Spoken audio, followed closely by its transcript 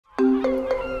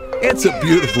It's a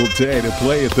beautiful day to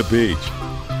play at the beach.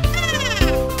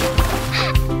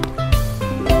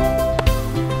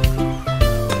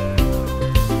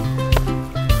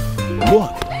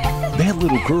 Look, that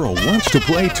little girl wants to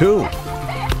play too.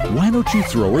 Why don't you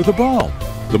throw her the ball?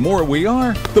 The more we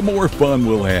are, the more fun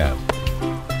we'll have.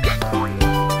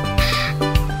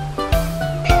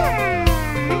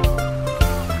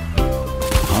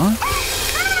 Huh?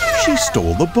 She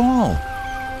stole the ball.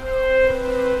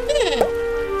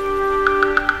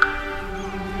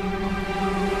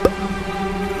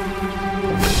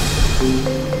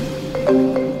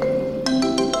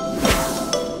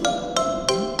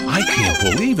 I can't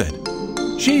believe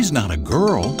it. She's not a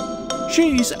girl.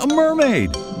 She's a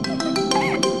mermaid.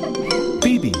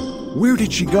 Phoebe, where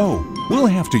did she go? We'll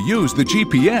have to use the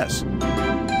GPS.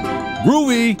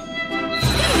 Groovy!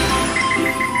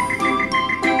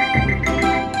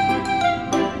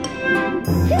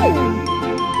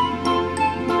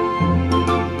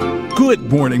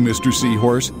 Good morning, Mr.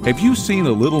 Seahorse. Have you seen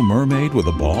a little mermaid with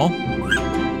a ball?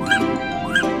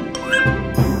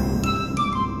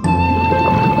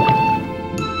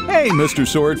 Hey, Mr.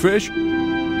 Swordfish.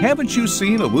 Haven't you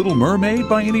seen a little mermaid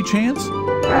by any chance?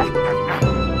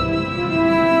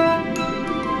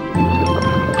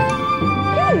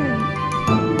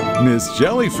 Miss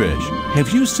Jellyfish, have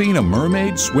you seen a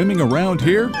mermaid swimming around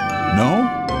here? No?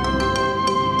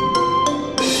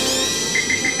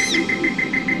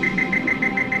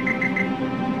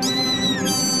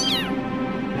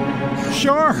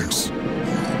 Sharks!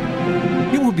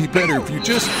 It would be better if you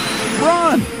just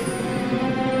run!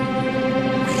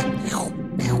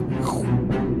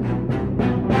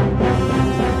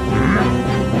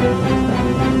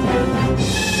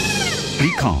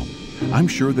 Be calm. I'm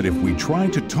sure that if we try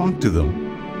to talk to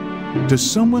them... Does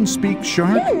someone speak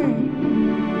shark?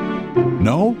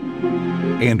 No?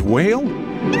 And whale?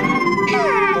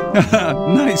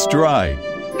 Nice try.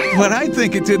 But I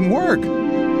think it didn't work.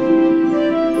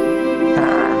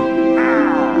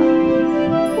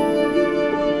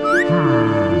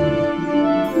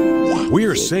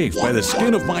 We're safe by the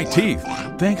skin of my teeth,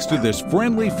 thanks to this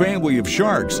friendly family of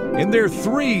sharks and their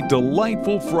 3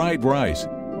 delightful fried rice.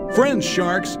 Friends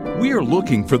sharks, we are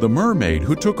looking for the mermaid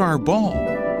who took our ball.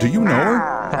 Do you know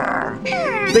her?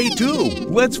 They do.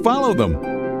 Let's follow them.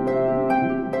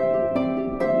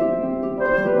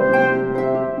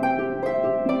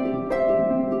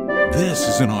 This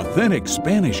is an authentic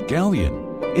Spanish galleon.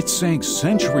 It sank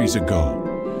centuries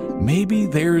ago. Maybe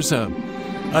there's a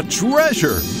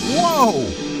treasure. Whoa!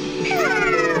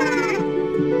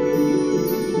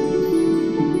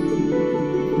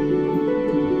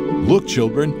 Look,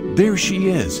 children, there she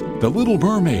is, the little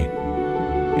mermaid.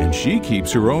 And she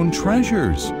keeps her own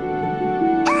treasures.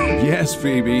 Yes,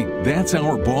 Phoebe, that's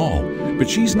our ball, but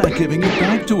she's not giving it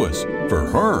back to us. For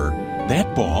her,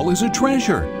 that ball is a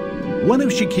treasure. What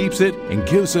if she keeps it and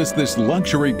gives us this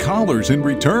luxury collars in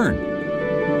return?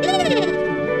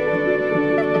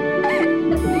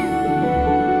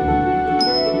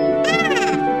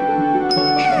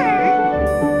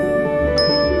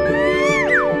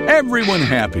 Everyone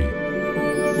happy.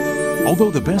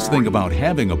 Although the best thing about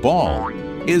having a ball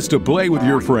is to play with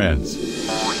your friends.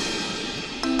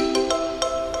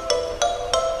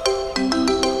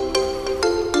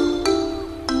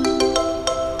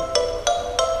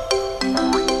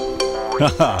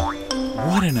 Haha,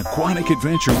 what an aquatic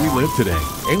adventure we lived today.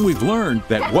 And we've learned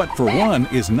that what for one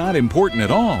is not important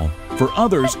at all, for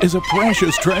others is a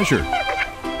precious treasure.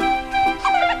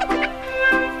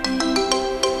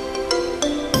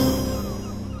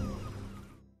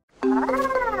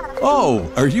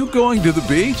 Oh, are you going to the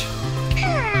beach?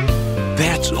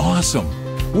 That's awesome.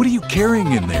 What are you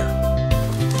carrying in there?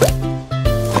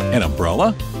 An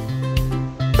umbrella?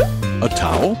 A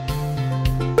towel?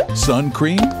 Sun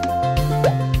cream?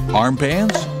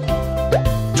 Armbands?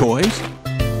 Toys?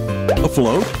 A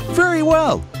float? Very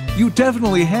well. You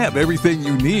definitely have everything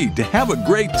you need to have a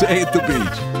great day at the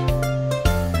beach.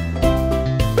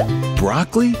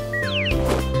 Broccoli?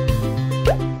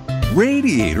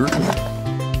 Radiator?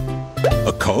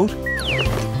 A coat?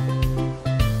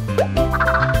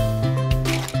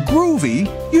 Groovy,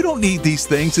 you don't need these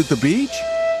things at the beach.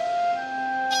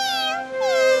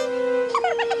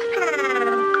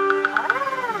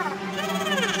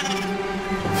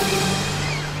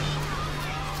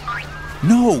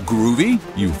 No, Groovy,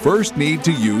 you first need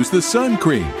to use the sun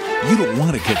cream. You don't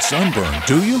want to get sunburned,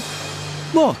 do you?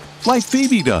 Look, like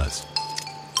Phoebe does.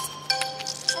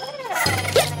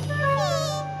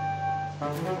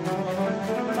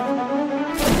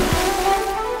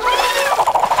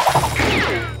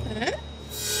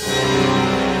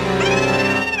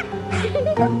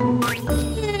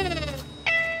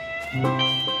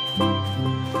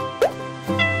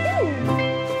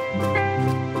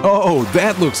 Oh,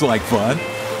 that looks like fun.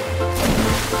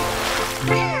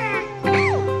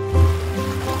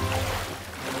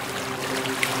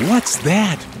 What's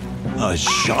that? A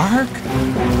shark?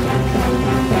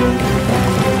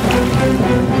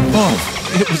 Oh,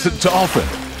 it was a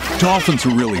dolphin. Dolphins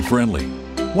are really friendly.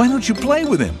 Why don't you play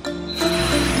with him?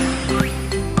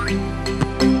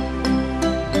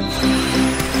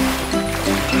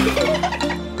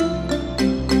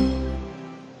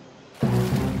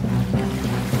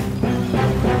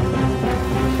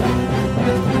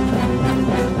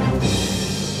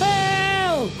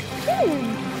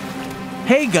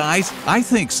 Hey guys, I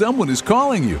think someone is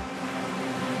calling you.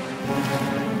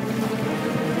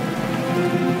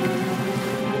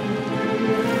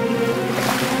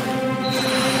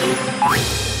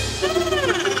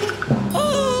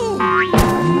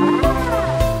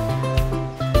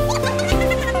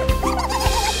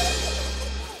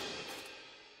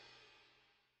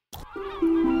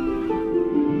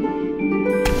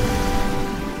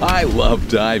 I love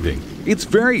diving. It's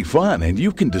very fun and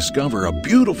you can discover a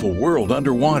beautiful world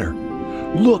underwater.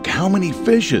 Look how many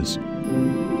fishes.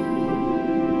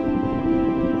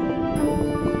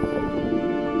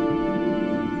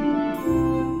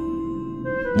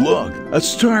 Look, a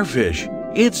starfish.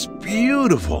 It's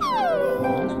beautiful.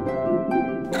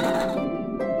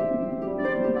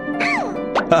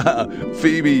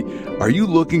 Phoebe, are you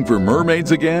looking for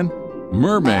mermaids again?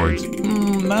 Mermaids?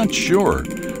 Not sure.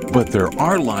 But there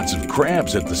are lots of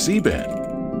crabs at the seabed.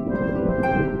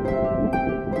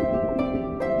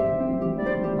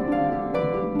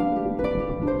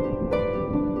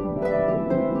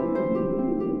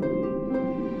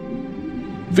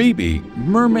 Phoebe,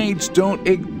 mermaids don't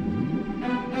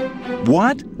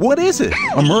What? What is it?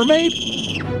 A mermaid?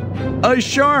 A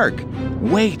shark!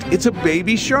 Wait, it's a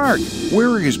baby shark. Where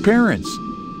are his parents?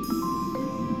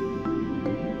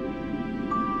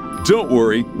 Don't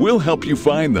worry, we'll help you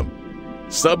find them.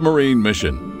 Submarine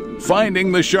mission.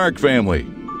 Finding the shark family.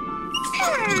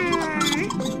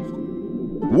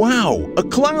 Wow, a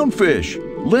clownfish.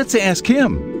 Let's ask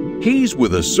him. He's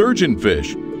with a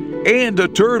surgeonfish. And a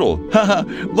turtle. Haha,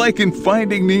 like in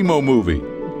Finding Nemo movie.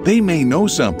 They may know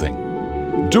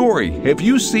something. Dory, have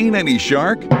you seen any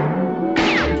shark?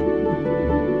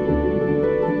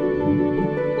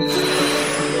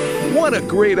 What a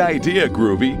great idea,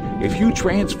 Groovy! If you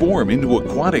transform into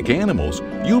aquatic animals,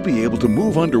 you'll be able to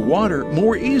move underwater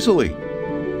more easily.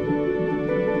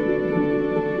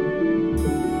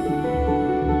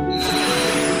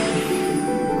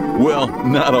 Well,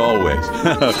 not always.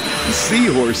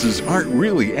 Seahorses aren't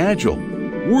really agile.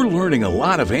 We're learning a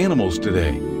lot of animals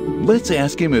today. Let's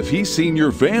ask him if he's seen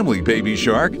your family, baby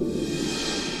shark.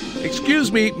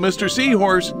 Excuse me, Mr.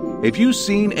 Seahorse, have you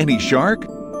seen any shark?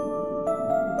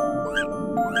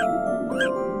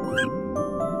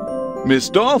 Miss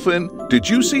Dolphin, did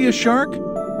you see a shark?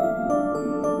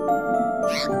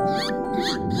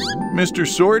 Mr.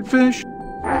 Swordfish?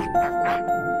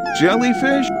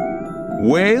 Jellyfish?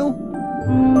 Whale?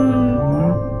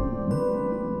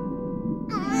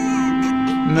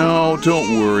 No,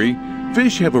 don't worry.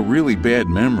 Fish have a really bad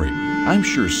memory. I'm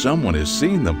sure someone has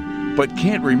seen them, but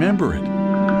can't remember it.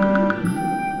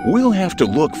 We'll have to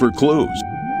look for clues.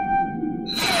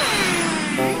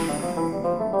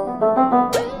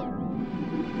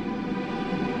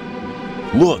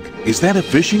 Look, is that a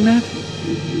fishing net?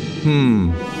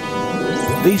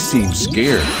 They seem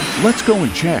scared. Let's go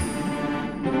and check.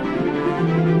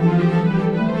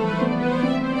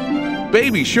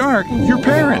 Baby shark, your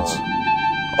parents.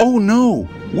 Oh no,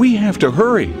 we have to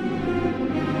hurry.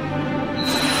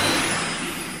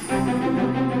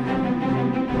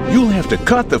 You'll have to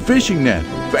cut the fishing net.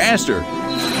 Faster.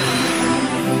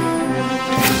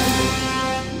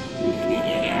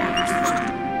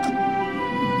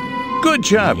 Good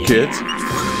job, kids.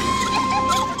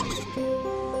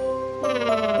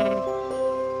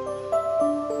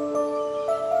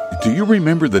 Do you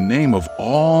remember the name of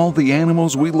all the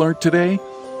animals we learned today?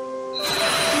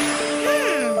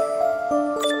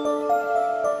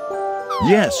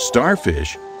 Yes,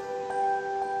 starfish.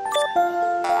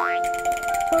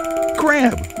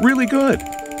 Crab, really good.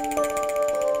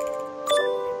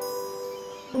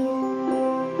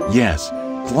 Yes,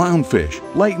 clownfish,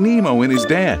 like Nemo and his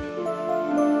dad.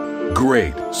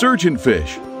 Great,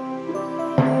 surgeonfish.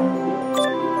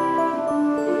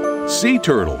 Sea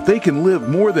turtle, they can live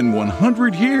more than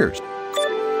 100 years.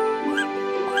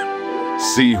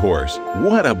 Seahorse,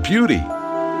 what a beauty.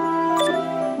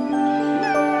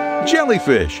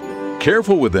 Jellyfish,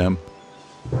 careful with them.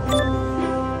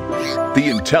 The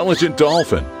intelligent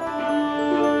dolphin.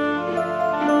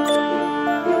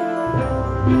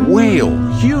 Whale,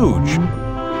 huge.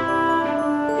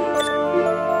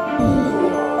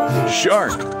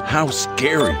 Shark! How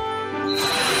scary!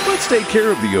 Let's take care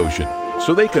of the ocean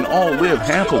so they can all live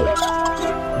happily.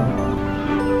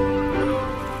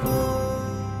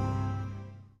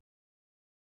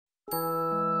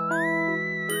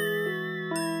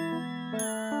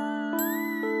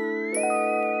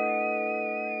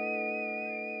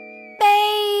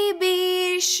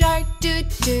 Baby shark, doo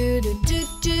doo doo doo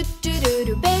doo doo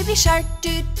doo. Baby shark,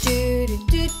 doo doo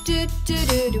doo doo doo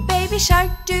doo doo. Baby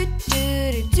shark, doo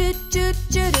doo doo doo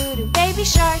doo doo. Baby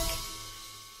shark.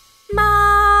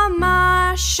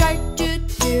 Mama shark, doo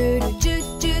doo doo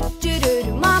doo doo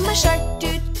doo. Mama shark,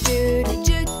 doo doo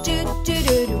doo doo doo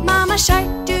doo. Mama shark,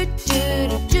 doo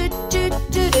doo doo doo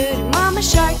doo doo. Mama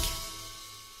shark.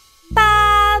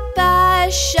 Papa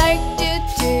shark, doo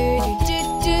doo doo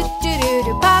doo doo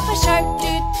doo. Papa shark,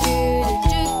 doo doo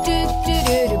doo doo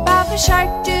doo doo. Papa shark,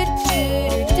 doo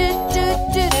doo doo doo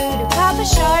doo doo. Papa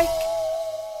shark.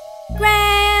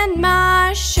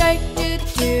 Grandma shark, doo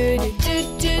doo doo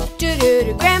doo doo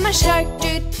doo. Grandma shark,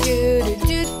 doo doo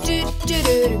doo doo doo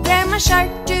doo. Grandma shark,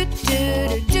 doo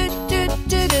doo doo doo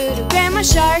doo doo. Grandma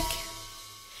shark.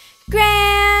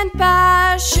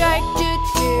 Grandpa shark, doo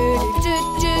doo doo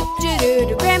doo doo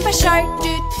doo. Grandpa shark,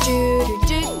 doo doo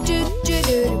doo doo doo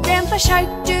doo. Grandpa shark,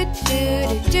 doo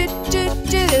doo doo doo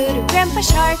doo doo. Grandpa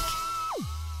shark.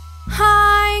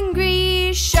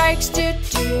 Hungry sharks, doo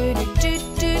doo doo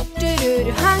doo doo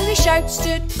doo. Hungry sharks,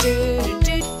 doo doo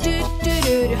doo doo doo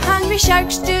doo. Hungry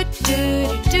sharks, doo doo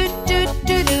doo doo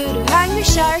doo doo. Hungry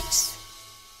sharks.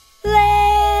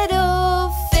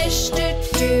 Little fish, doo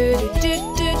doo doo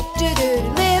doo doo doo.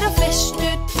 Little fish,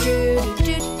 doo doo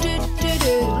doo doo doo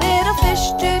doo. Little fish,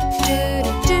 doo doo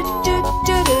doo doo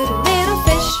doo doo. Little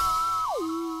fish.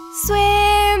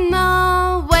 Swim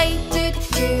away, doo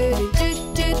doo doo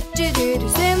doo doo doo.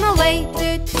 Swim away,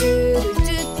 doo doo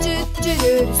doo doo doo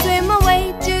doo. Swim away,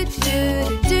 doo doo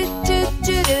doo doo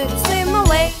doo doo. Swim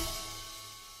away.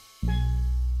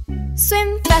 Swim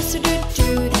faster, doo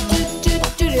doo doo doo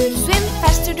doo doo. Swim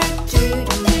faster, doo doo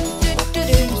doo doo doo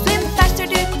doo. Swim faster,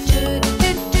 doo doo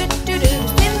doo doo doo doo.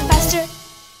 Swim faster.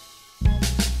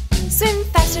 Swim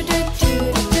faster, doo doo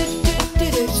doo doo doo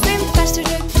doo. Swim faster,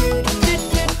 doo doo doo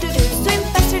doo doo doo. Swim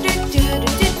faster, doo doo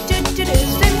doo doo doo doo.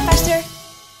 Swim faster.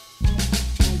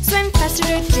 Swim faster,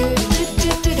 doo doo doo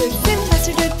doo doo doo. Swim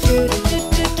faster, doo doo doo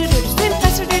doo doo doo. Swim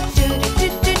faster, doo doo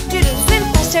doo doo doo doo. Swim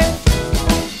faster.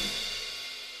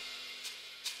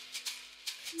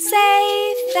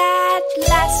 Safe at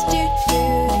last, doo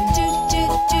doo doo doo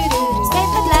doo doo.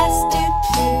 Safe at last, doo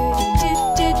doo doo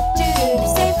doo doo doo.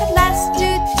 Safe at last,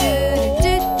 doo doo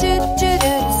doo doo doo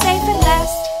doo. Safe at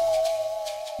last.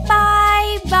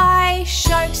 Bye bye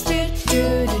sharks, doo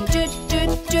doo doo doo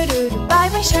doo doo. Bye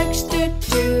bye sharks, doo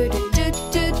doo doo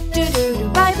doo doo doo.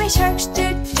 Bye bye sharks,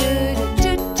 doo doo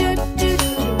doo doo doo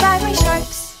doo. Bye bye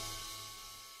sharks.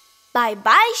 Bye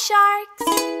bye sharks.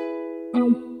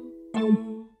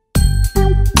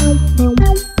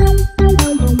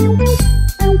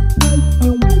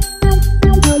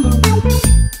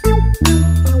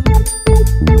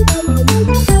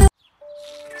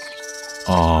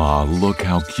 Aw, look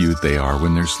how cute they are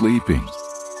when they're sleeping.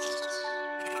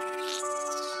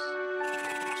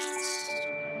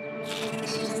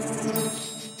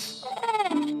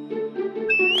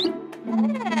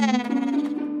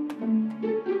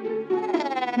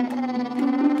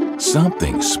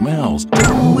 Something smells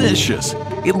delicious.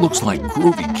 It looks like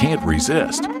Groovy can't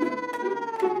resist.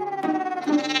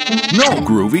 No,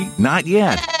 Groovy, not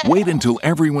yet. Wait until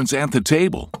everyone's at the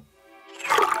table.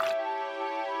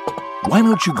 Why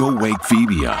don't you go wake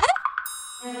Phoebe up?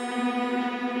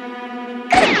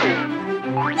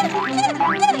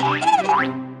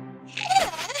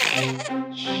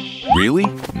 Really?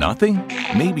 Nothing?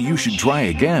 Maybe you should try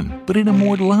again, but in a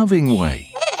more loving way.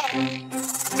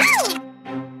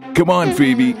 Come on,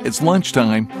 Phoebe, it's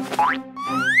lunchtime.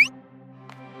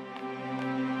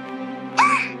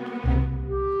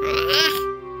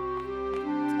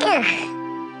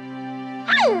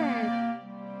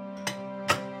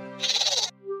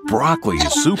 Broccoli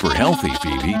is super healthy,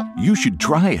 Phoebe. You should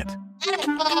try it.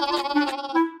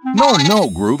 No,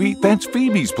 Groovy, that's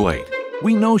Phoebe's plate.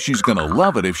 We know she's gonna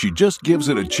love it if she just gives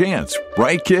it a chance,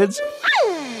 right, kids?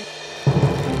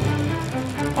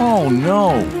 Oh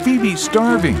no, Phoebe's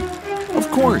starving. Of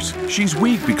course, she's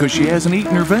weak because she hasn't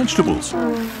eaten her vegetables.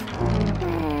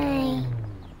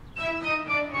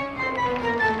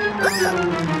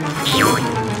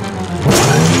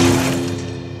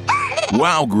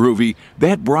 Wow, Groovy,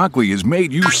 that broccoli has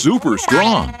made you super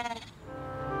strong.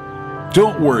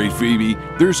 Don't worry, Phoebe,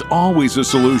 there's always a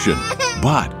solution.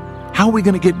 But how are we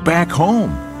going to get back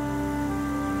home?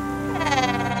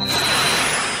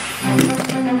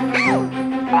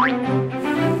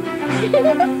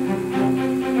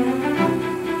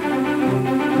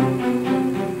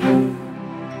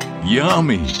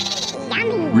 Yummy!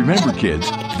 Remember, kids,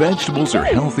 vegetables are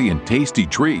healthy and tasty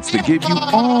treats that give you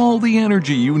all the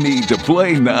energy you need to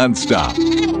play nonstop.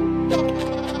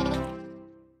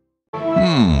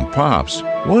 Pops,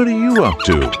 what are you up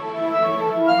to?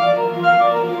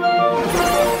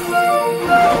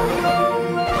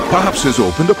 Pops has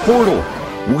opened a portal.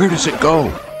 Where does it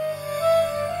go?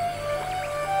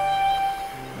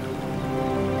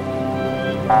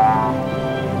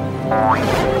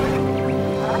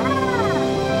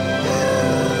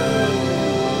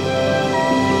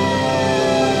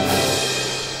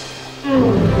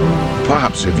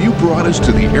 Pops, have you brought us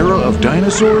to the era of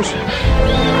dinosaurs?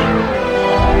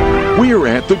 We're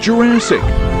at the Jurassic.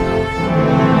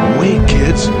 Wait,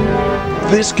 kids.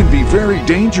 This can be very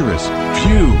dangerous.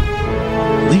 Phew.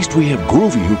 At least we have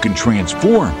Groovy who can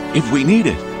transform if we need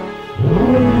it.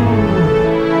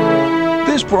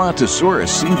 This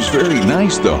Brontosaurus seems very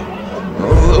nice, though.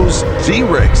 Those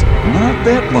T-Rex, not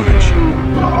that much.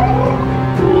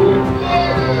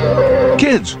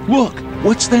 Kids, look.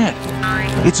 What's that?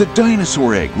 It's a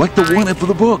dinosaur egg, like the one in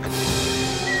the book.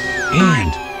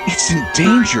 And it's in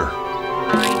danger.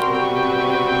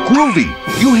 Groovy,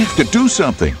 you have to do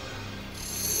something.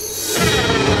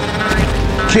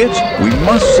 Kids, we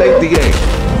must save the egg.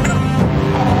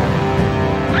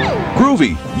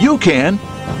 Groovy, you can.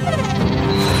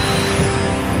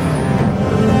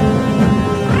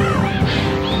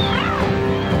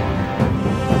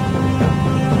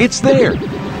 It's there.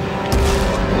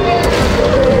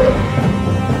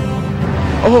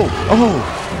 Oh,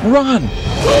 run!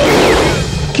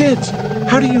 Kids,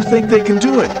 how do you think they can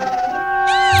do it?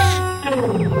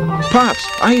 Pops,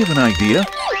 I have an idea.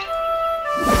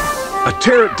 A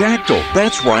pterodactyl,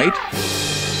 that's right.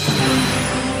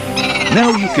 Now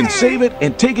you can save it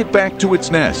and take it back to its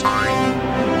nest.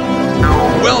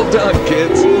 Well done,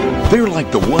 kids. They're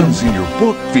like the ones in your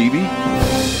book, Phoebe.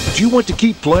 Do you want to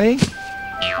keep playing?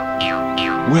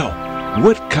 Well,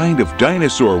 what kind of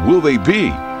dinosaur will they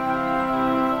be?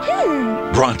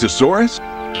 Brontosaurus?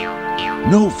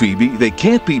 No, Phoebe, they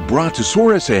can't be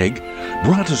Brontosaurus egg.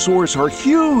 Brontosaurus are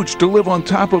huge to live on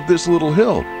top of this little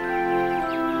hill.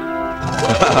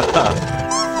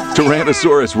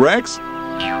 Tyrannosaurus Rex?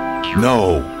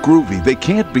 No, Groovy, they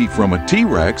can't be from a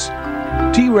T-Rex.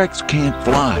 T-Rex can't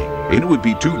fly, and it would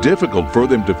be too difficult for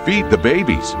them to feed the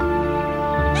babies.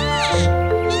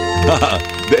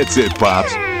 That's it,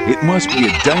 Pops. It must be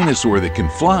a dinosaur that can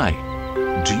fly.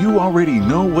 Do you already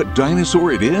know what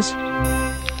dinosaur it is?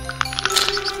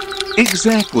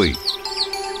 Exactly.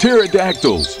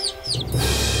 Pterodactyls.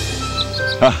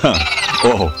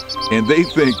 Oh, and they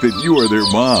think that you are their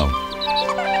mom.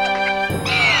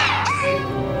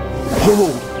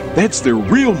 Oh, that's their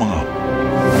real mom.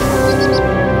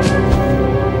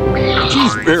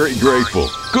 She's very grateful.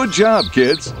 Good job,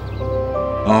 kids.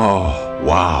 Oh,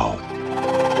 wow.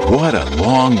 What a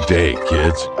long day,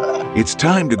 kids. It's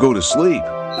time to go to sleep.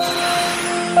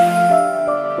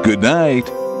 Good night.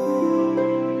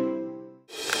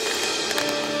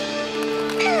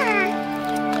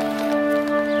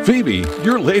 Phoebe,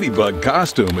 your ladybug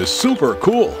costume is super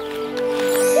cool.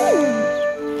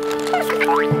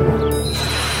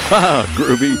 Ah,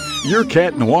 Groovy, your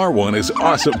cat noir one is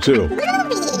awesome too.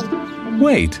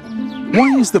 Wait,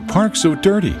 why is the park so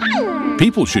dirty?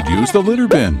 People should use the litter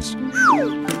bins.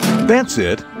 That's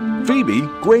it. Phoebe,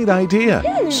 great idea.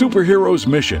 Superhero's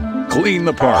mission, clean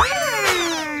the park.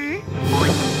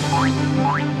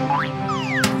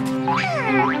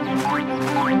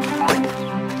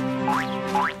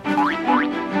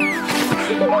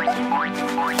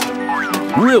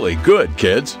 Really good,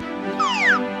 kids.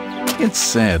 It's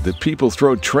sad that people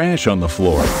throw trash on the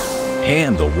floor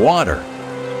and the water.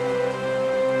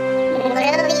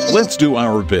 Let's do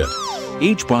our bit.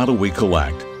 Each bottle we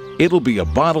collect, it'll be a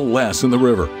bottle less in the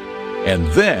river. And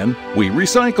then we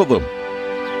recycle them.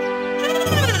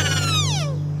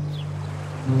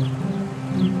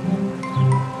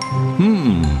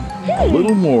 A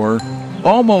little more.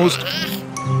 Almost.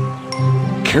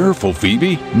 Careful,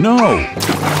 Phoebe. No.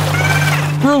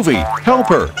 Groovy, help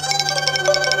her.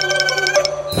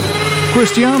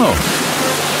 Cristiano.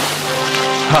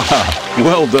 Haha,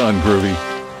 well done, Groovy.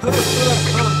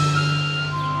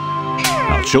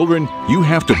 Now, children, you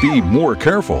have to be more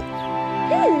careful.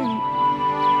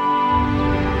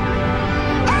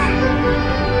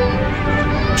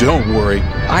 Don't worry,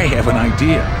 I have an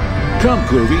idea. Come,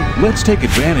 Groovy, let's take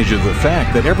advantage of the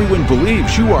fact that everyone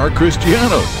believes you are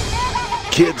Cristiano.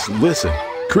 Kids, listen.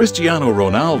 Cristiano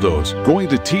Ronaldo's going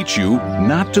to teach you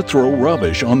not to throw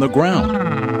rubbish on the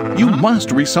ground. You must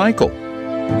recycle.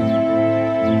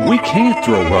 We can't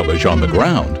throw rubbish on the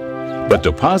ground, but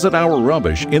deposit our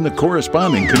rubbish in the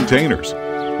corresponding containers.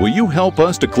 Will you help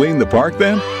us to clean the park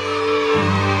then?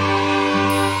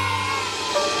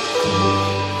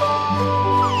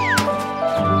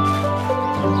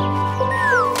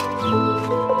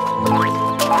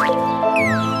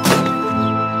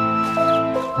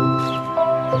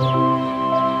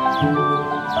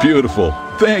 Beautiful.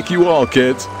 Thank you all,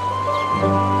 kids.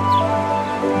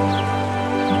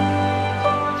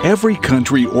 Every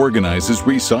country organizes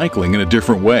recycling in a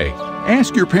different way.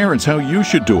 Ask your parents how you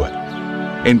should do it.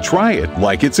 And try it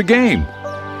like it's a game.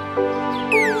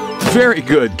 Very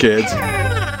good, kids.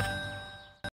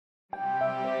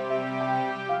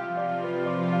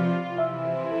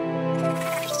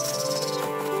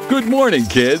 Good morning,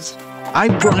 kids. I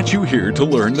brought you here to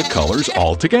learn the colors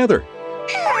all together.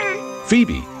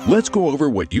 Phoebe, let's go over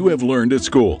what you have learned at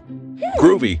school.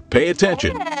 Groovy, pay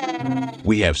attention.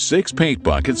 We have 6 paint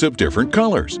buckets of different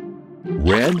colors.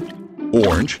 Red,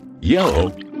 orange,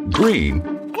 yellow, green.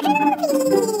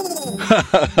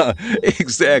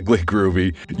 Exactly,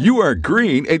 Groovy. You are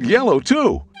green and yellow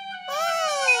too.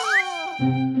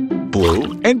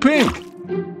 Blue and pink.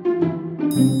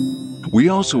 We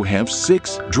also have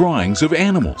 6 drawings of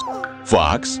animals.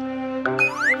 Fox,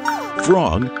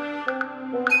 frog,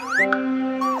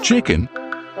 chicken,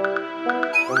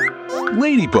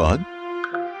 ladybug,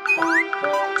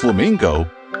 flamingo,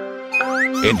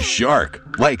 and shark,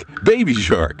 like baby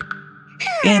shark.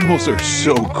 Animals are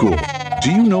so cool.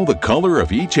 Do you know the color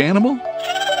of each animal?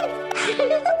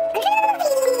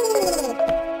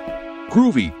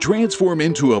 Groovy, transform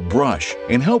into a brush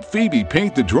and help Phoebe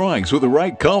paint the drawings with the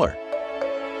right color.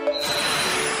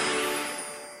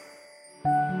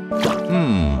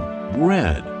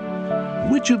 Red.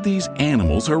 Which of these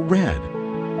animals are red?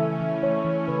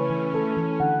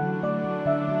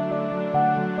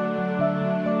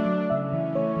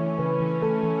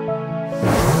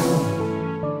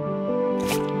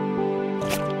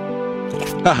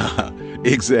 Haha,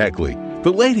 exactly.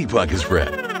 The ladybug is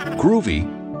red. Groovy,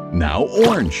 now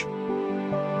orange.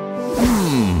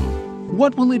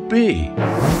 What will it be?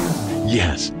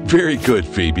 Yes, very good,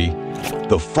 Phoebe.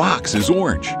 The fox is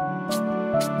orange.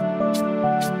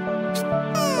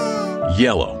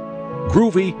 Yellow.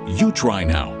 Groovy, you try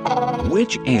now.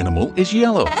 Which animal is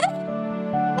yellow?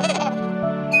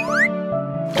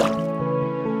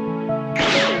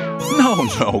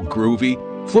 No, Groovy.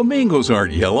 Flamingos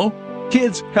aren't yellow.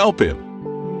 Kids, help him.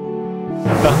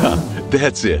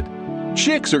 That's it.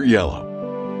 Chicks are yellow.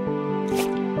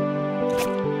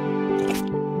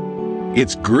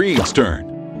 It's Green's turn.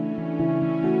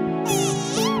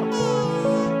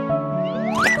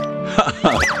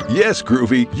 Yes,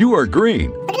 Groovy, you are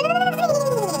green.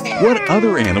 What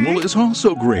other animal is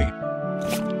also green?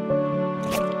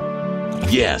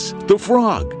 Yes, the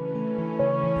frog.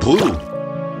 Blue.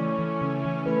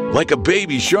 Like a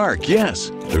baby shark,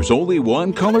 yes. There's only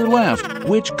one color left.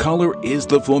 Which color is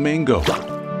the flamingo?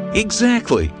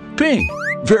 Exactly, pink.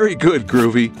 Very good,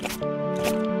 Groovy.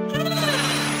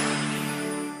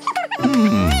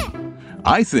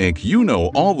 I think you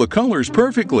know all the colors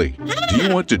perfectly. Do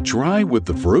you want to try with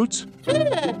the fruits?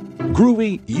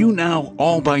 Groovy, you now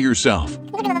all by yourself.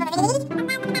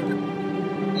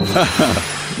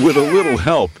 With a little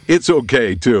help, it's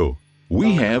okay too.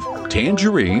 We have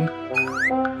tangerine,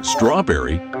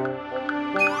 strawberry,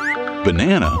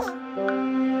 banana,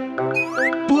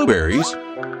 blueberries,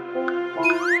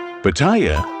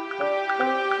 pitaya,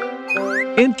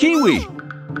 and kiwi.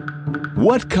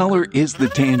 What color is the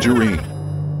tangerine?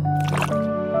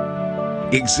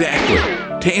 Exactly.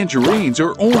 Tangerines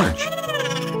are orange.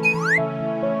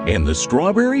 And the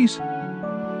strawberries?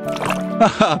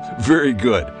 Haha, very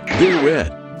good. They're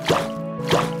red.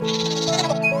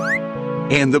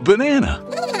 And the banana?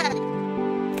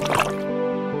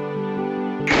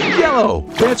 Yellow.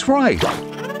 That's right.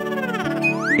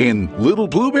 And little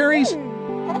blueberries?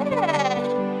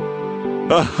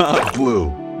 Haha,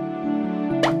 blue.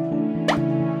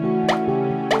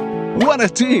 What a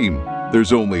team!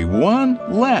 There's only one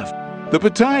left, the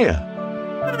pitaya.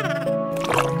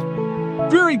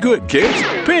 Very good, kids.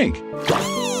 Pink.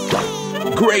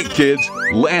 Great, kids.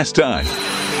 Last time.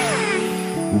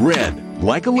 Red,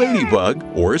 like a ladybug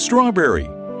or a strawberry.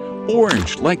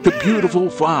 Orange, like the beautiful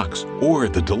fox or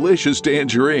the delicious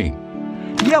tangerine.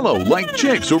 Yellow, like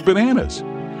chicks or bananas.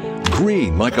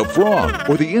 Green, like a frog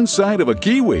or the inside of a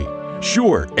kiwi.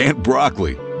 Sure, and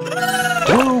broccoli.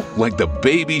 Blue, like the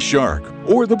baby shark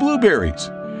or the blueberries.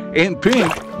 And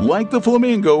pink, like the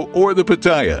flamingo or the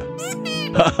pitaya.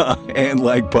 And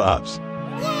like Pops.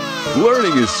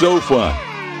 Learning is so fun.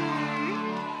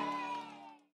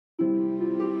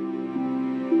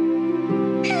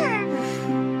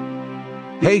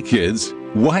 Hey kids,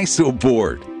 why so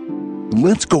bored?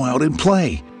 Let's go out and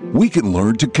play. We can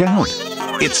learn to count.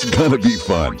 It's gonna be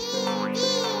fun.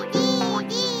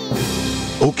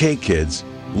 Okay kids,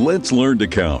 let's learn to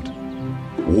count.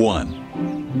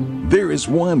 1. There is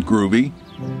 1 Groovy.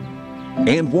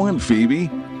 And 1 Phoebe.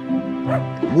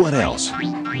 What else?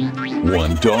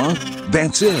 1 dog.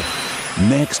 That's it.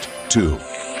 Next, 2.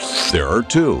 There are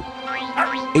 2.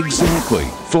 Exactly,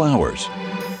 flowers.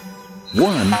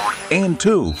 1 and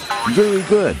 2. Very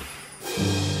good.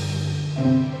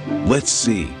 Let's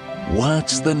see.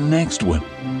 What's the next one?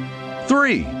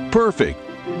 3. Perfect.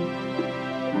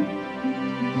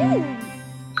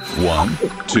 1,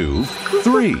 2,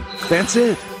 3. That's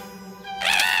it.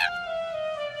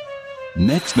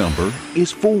 Next number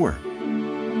is 4.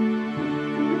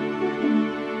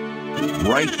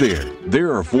 Right there.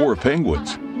 There are 4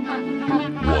 penguins.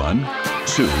 1,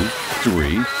 2,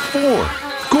 3, 4.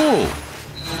 Cool.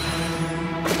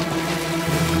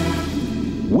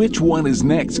 Which one is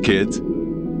next, kids?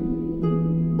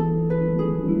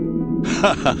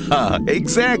 Ha ha ha!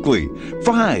 Exactly!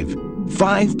 5.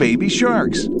 5 baby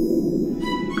sharks.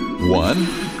 1,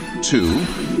 2,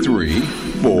 3,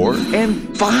 4,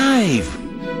 and 5.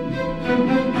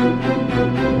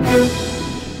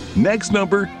 Next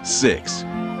number, 6.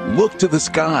 Look to the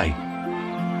sky.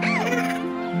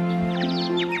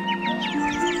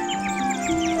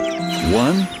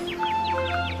 1,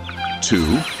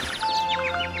 2,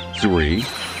 3,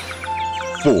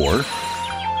 4,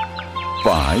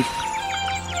 5,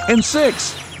 and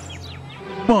 6.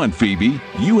 Come on, Phoebe,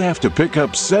 you have to pick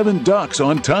up 7 ducks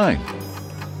on time.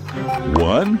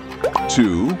 1,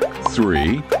 2,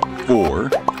 3, 4,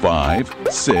 5,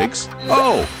 6.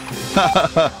 Oh,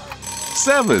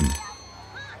 7.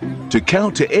 To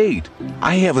count to 8,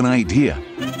 I have an idea.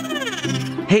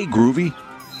 Hey, Groovy.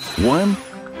 1,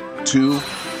 2,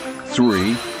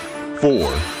 3,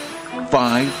 4,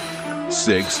 5,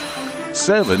 6,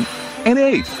 7, and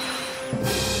 8.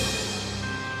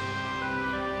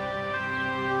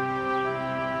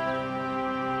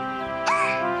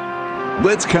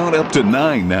 Let's count up to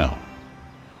 9 now.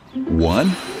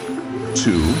 1,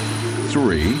 2,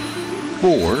 3,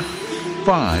 4,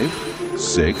 5,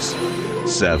 6,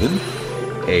 7,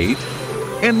 8,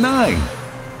 and 9.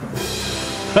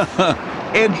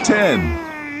 And 10.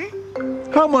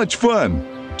 How much fun!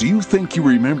 Do you think you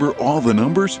remember all the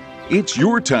numbers? It's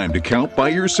your time to count by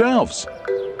yourselves.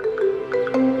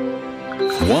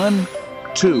 1,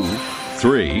 2,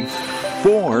 3,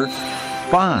 4,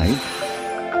 5,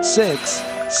 6,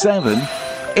 7,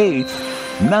 8,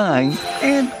 9,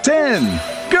 and 10.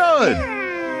 Good!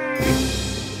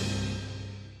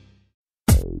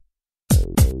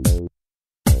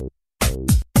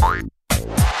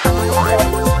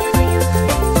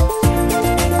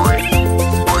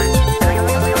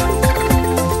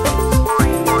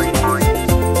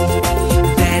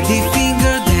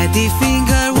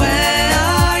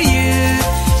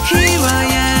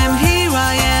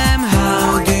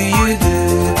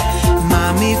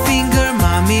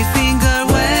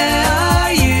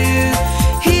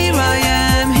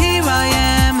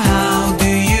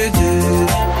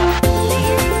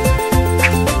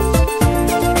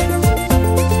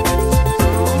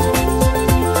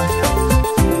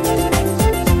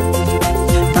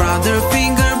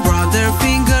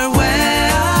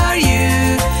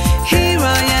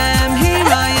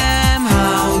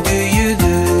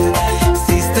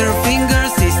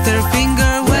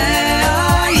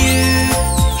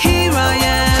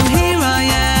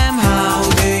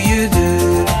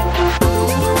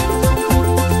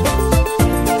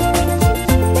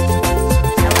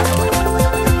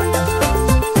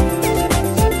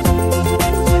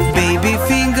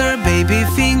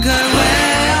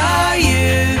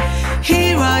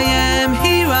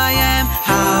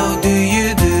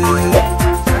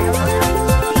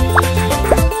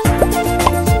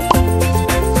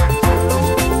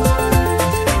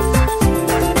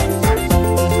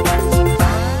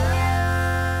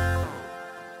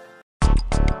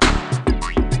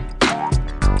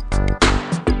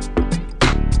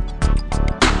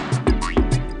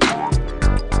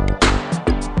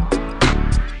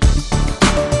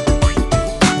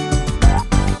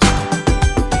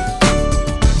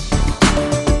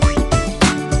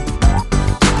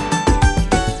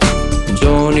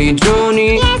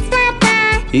 Johnny, Yes,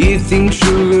 Papa. eating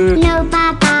sugar, No,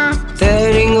 Papa.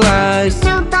 telling lies.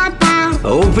 No, Papa.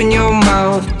 Open your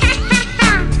mouth.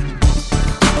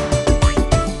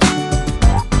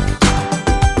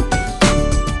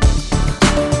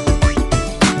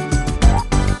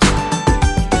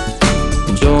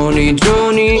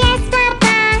 Johnny, Yes,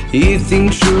 Papa. eating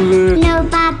sugar, No,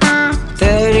 Papa.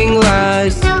 telling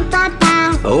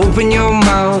Open your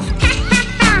mouth.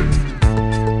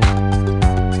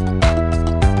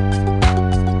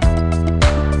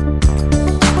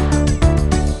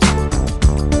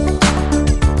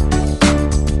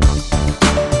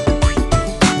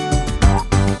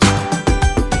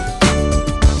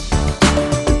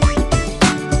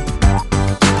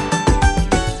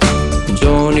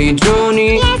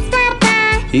 Johnny, Yes,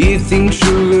 Papa. eating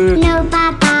sugar, No,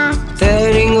 Papa.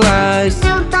 telling lies.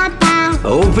 No, Papa.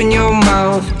 Open your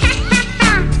mouth.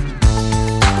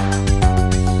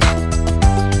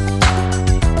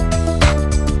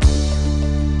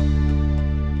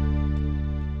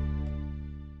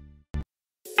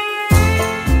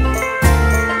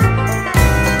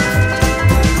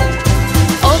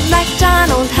 Old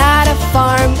MacDonald had a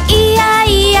farm,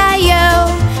 E-I-E-I-O.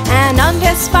 And on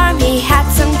his farm he had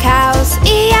some cows,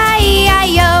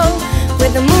 E-I-E-I-O.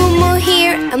 With a moo-moo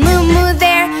here, a moo-moo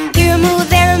there, here a moo,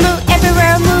 there a moo,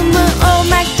 everywhere a moo-moo. Old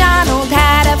MacDonald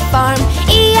had a farm,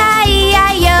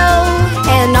 E-I-E-I-O.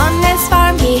 And on his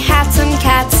farm he had some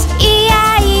cats,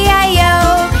 E-I-E-I-O.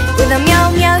 With a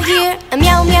meow-meow here, a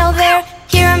meow-meow there,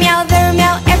 here a meow, there a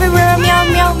meow, everywhere a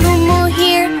meow-meow. Moo-moo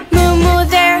here, moo-moo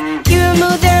there, here a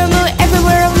moo, there a moo,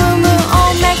 everywhere a moo-moo.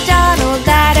 Old MacDonald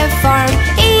had a farm,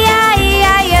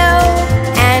 E-I-E-I-O.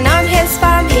 And on his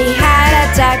farm he had a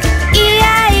duck,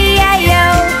 E-I-E-I-O.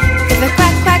 With a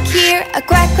quack quack here, a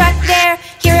quack quack there,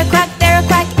 here a quack, there a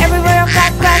quack, everywhere a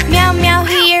quack quack. Meow meow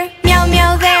here, meow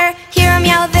meow there, here a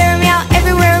meow, there a meow,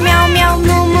 everywhere a meow meow.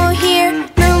 Moo moo here,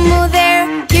 moo moo there,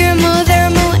 here a moo, there a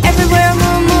moo, everywhere a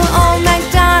moo moo. Old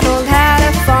MacDonald had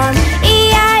a farm,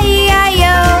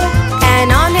 E-I-E-I-O.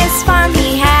 And on his farm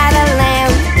he had a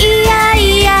lamb,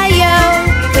 E-I-E-I-O.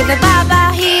 With a ba-ba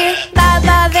here,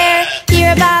 ba-ba there,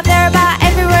 here a ba, there a ba,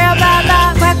 everywhere a ba-ba.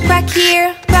 Quack quack here,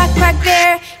 quack quack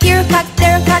there, here a quack,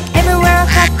 there a quack, everywhere a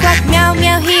quack quack. Meow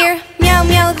meow here, meow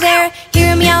meow there,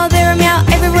 here a meow, there a meow,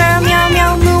 everywhere a meow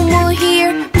meow. Moo moo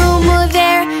here, moo moo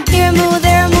there, here a moo,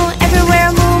 there a moo, everywhere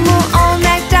a moo moo. Old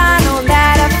MacDonald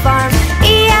had a farm,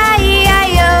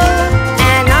 E-I-E-I-O.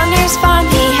 And on his farm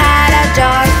he had a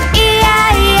dog,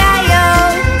 E-I-E-I-O.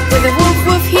 With a woof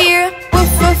woof here,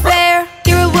 woof woof there,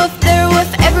 here a woof, there a woof,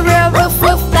 everywhere a woof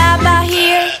woof. Ba-ba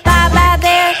here, ba-ba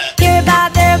there, here a ba,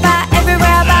 there a ba,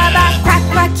 everywhere a ba-ba. Quack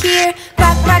quack here,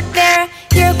 quack quack there,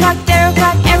 here a quack, there a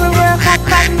quack, everywhere a quack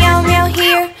quack. Meow meow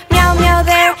here, meow meow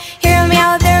there, here a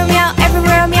meow, there a meow,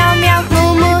 everywhere a meow meow.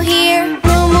 Moo moo here,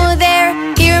 moo moo there,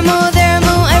 here a moo, there a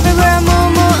moo, everywhere a moo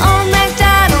moo. Old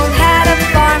MacDonald had a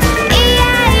farm,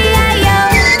 E-I-E-I-O.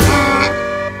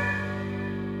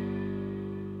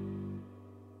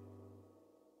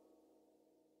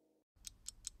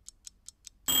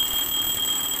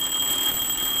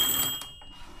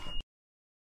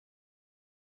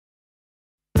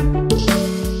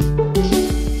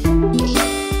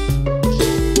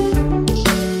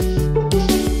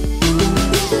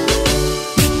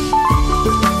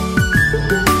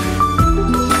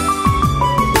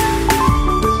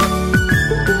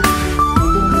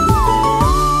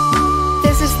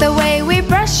 This is the way we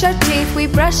brush our teeth, we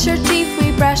brush our teeth,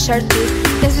 we brush our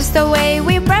teeth. This is the way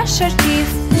we brush our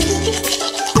teeth.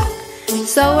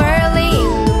 So early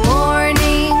in the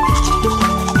morning.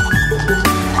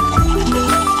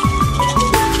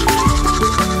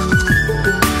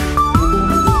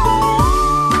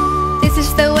 This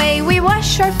is the way we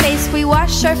wash our face, we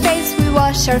wash our face, we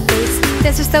wash our face.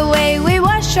 This is the way we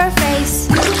wash our face.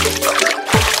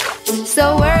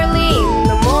 So early in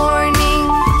the morning.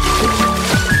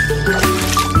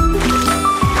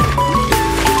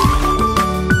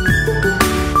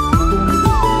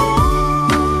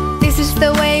 This is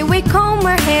the way we comb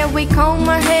our hair, we comb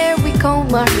our hair, we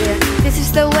comb our hair. This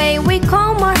is the way we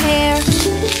comb our hair.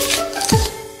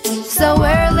 So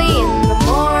early in the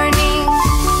morning.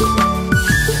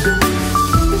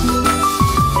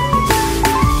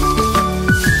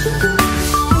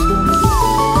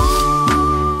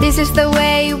 This is the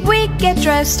way we get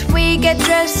dressed, we get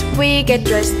dressed, we get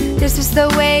dressed. This is the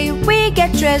way we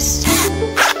get dressed.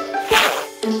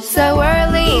 So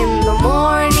early in the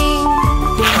morning.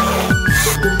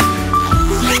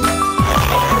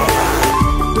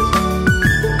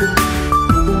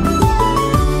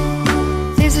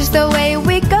 This is the way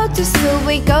we go to school,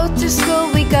 we go to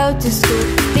school, we go to school.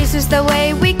 This is the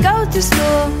way we go to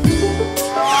school.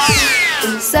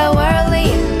 So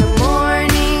early in the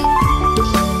morning.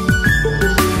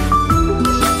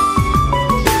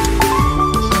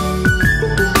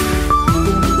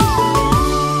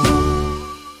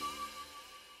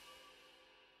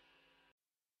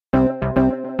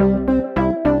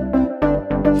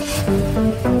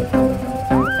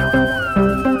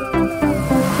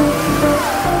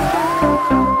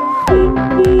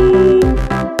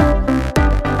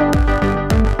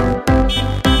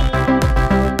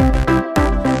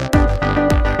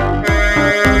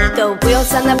 The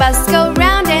wheels on the bus go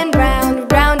round and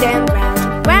round, round and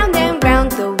round, round and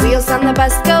round. The wheels on the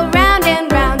bus go round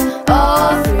and round,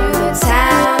 all through the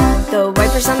town. The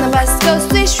wipers on the bus go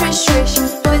swish, swish, swish,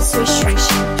 swish, swish, swish,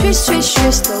 swish, swish,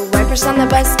 swish. The wipers on the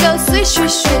bus go swish,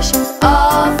 swish, swish,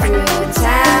 all through the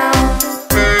town.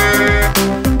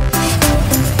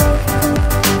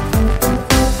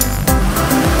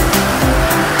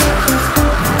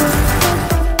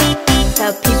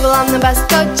 The people on the bus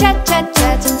go chat, chat,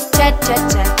 chat, chat,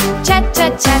 chat, chat, chat,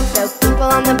 chat, chat. The people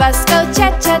on the bus go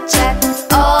chat, chat, chat,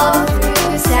 all through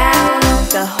the town.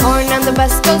 The horn on the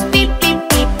bus goes beep, beep,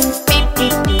 beep, beep,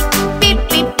 beep, beep, beep,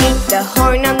 beep, beep. The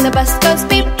horn on the bus goes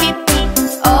beep, beep, beep,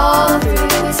 all through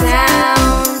the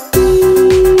town.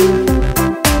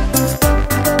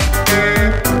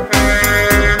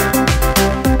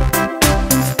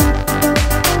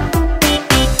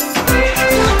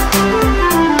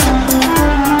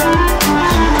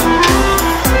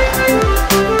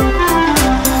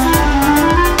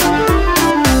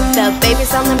 The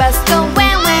babies on the bus go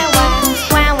wah, wah, wah,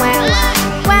 wah, wah, wah,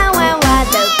 wah, wah, wah.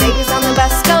 The babies on the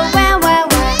bus go wah, wah,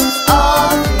 wah,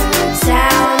 all through the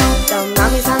town. The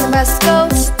mommies on the bus go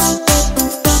shh, shh,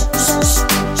 shh, shh,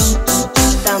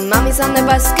 shh. The mommies on the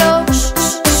bus go shh,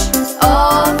 shh, shh,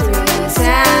 all through the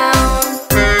town.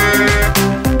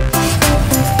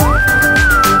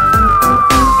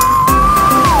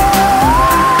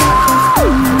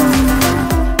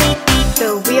 The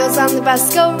wheels on the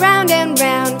bus go round and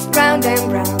round, round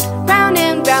and round, round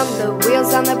and round. The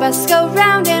wheels on the bus go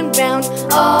round and round,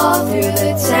 all through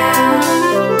the town.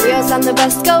 The wheels on the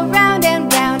bus go round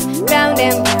and round, round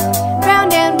and round,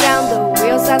 round and round. The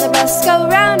wheels on the bus go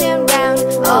round and round,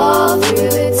 all through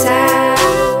the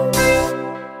town.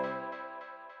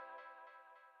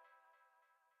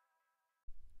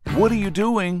 What are you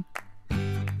doing?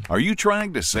 Are you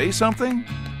trying to say something?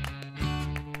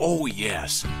 Oh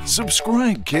yes,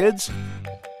 subscribe, kids!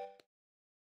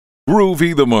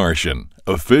 Groovy the Martian,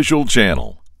 official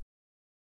channel.